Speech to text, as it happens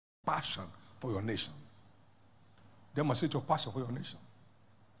passion for your nation. Demonstrate your passion for your nation.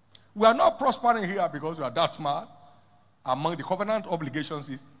 We are not prospering here because we are that smart. Among the covenant obligations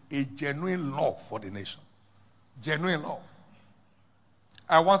is a genuine love for the nation. Genuine love.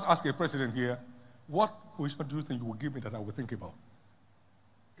 I once asked a president here, what position do you think you will give me that I will think about?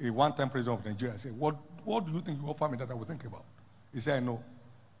 A one-time president of Nigeria said, what do you think you offer me that I will think about? He said, I know.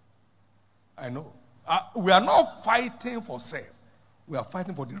 I know. We are not fighting for self. We are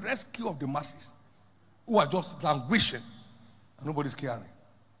fighting for the rescue of the masses who are just languishing and nobody's caring.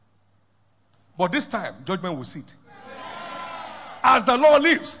 But this time, judgment will sit. As the Lord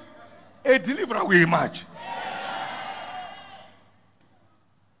lives, a deliverer will emerge.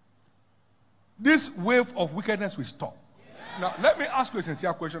 This wave of wickedness will stop. Now, let me ask you a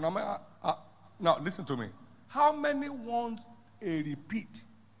sincere question. Now, listen to me. How many want a repeat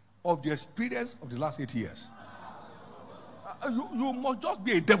of the experience of the last 8 years? You must just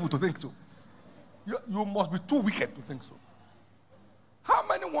be a devil to think so. You must be too wicked to think so. How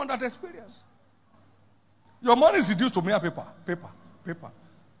many want that experience? Your money is reduced to mere paper.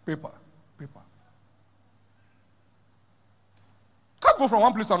 Can't go from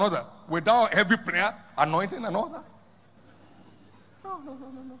one place to another without heavy prayer, anointing, and all that. No.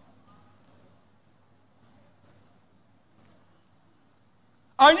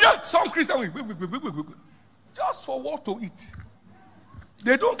 And yet, some Christians will just for what to eat.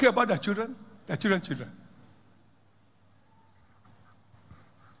 They don't care about their children, children.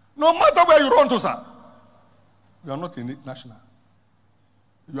 No matter where you run to, sir, you are not in it national.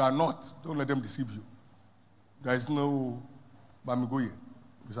 You are not. Don't let them deceive you. There is no Bamigoye,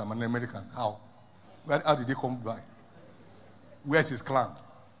 because I'm an American. How did they come by? Where's his clan?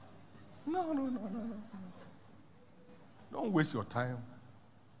 No. Don't waste your time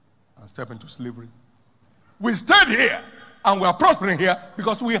and step into slavery. We stayed here and we are prospering here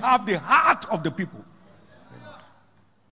because we have the heart of the people.